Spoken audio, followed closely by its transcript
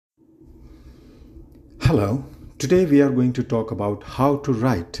Hello, today we are going to talk about how to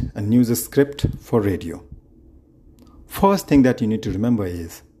write a news script for radio. First thing that you need to remember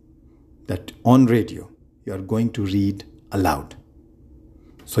is that on radio you are going to read aloud.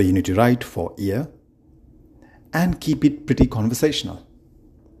 So you need to write for ear and keep it pretty conversational.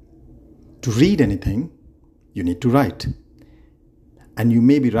 To read anything, you need to write. And you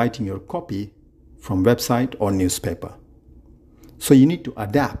may be writing your copy from website or newspaper. So you need to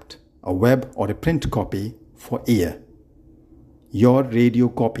adapt a web or a print copy for ear. Your radio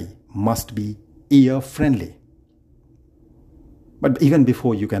copy must be ear friendly. But even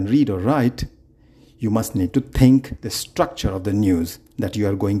before you can read or write, you must need to think the structure of the news that you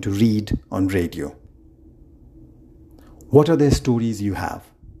are going to read on radio. What are the stories you have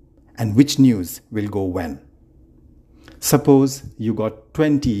and which news will go when? Suppose you got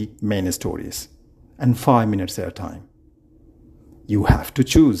 20 main stories and 5 minutes airtime. You have to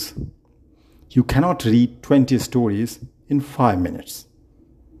choose. You cannot read 20 stories in 5 minutes.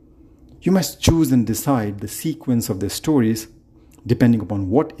 You must choose and decide the sequence of the stories depending upon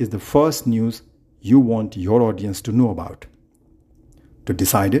what is the first news you want your audience to know about. To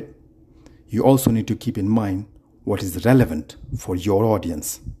decide it, you also need to keep in mind what is relevant for your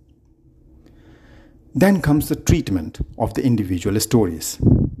audience. Then comes the treatment of the individual stories.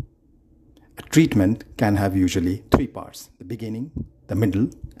 A treatment can have usually 3 parts: the beginning, the middle,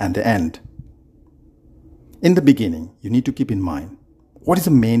 and the end. In the beginning, you need to keep in mind what is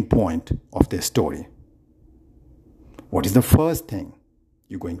the main point of their story. What is the first thing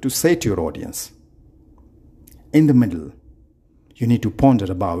you're going to say to your audience? In the middle, you need to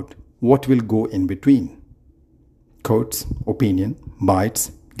ponder about what will go in between. Quotes, opinion,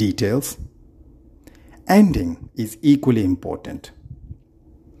 bites, details. Ending is equally important.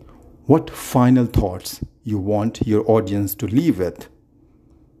 What final thoughts you want your audience to leave with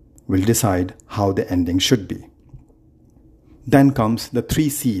will decide how the ending should be. Then comes the 3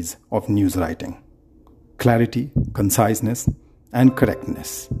 C's of news writing: clarity, conciseness, and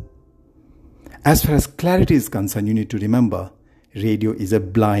correctness. As far as clarity is concerned, you need to remember radio is a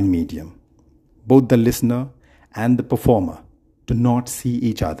blind medium. Both the listener and the performer do not see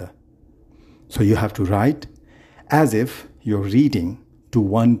each other. So you have to write as if you're reading to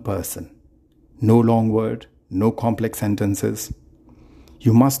one person. No long word, no complex sentences.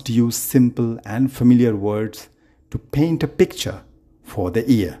 You must use simple and familiar words to paint a picture for the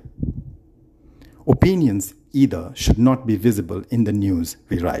ear. Opinions either should not be visible in the news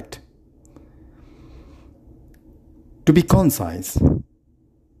we write. To be concise,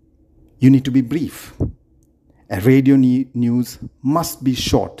 you need to be brief. A radio news must be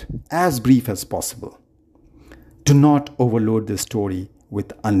short, as brief as possible. Do not overload the story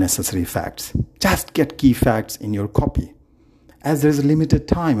with unnecessary facts. Just get key facts in your copy, as there is a limited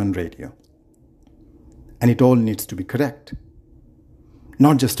time on radio. And it all needs to be correct.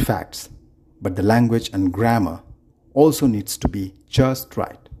 Not just facts, but the language and grammar also needs to be just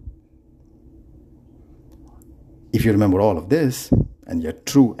right. If you remember all of this, and you're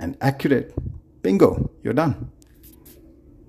true and accurate, bingo, you're done.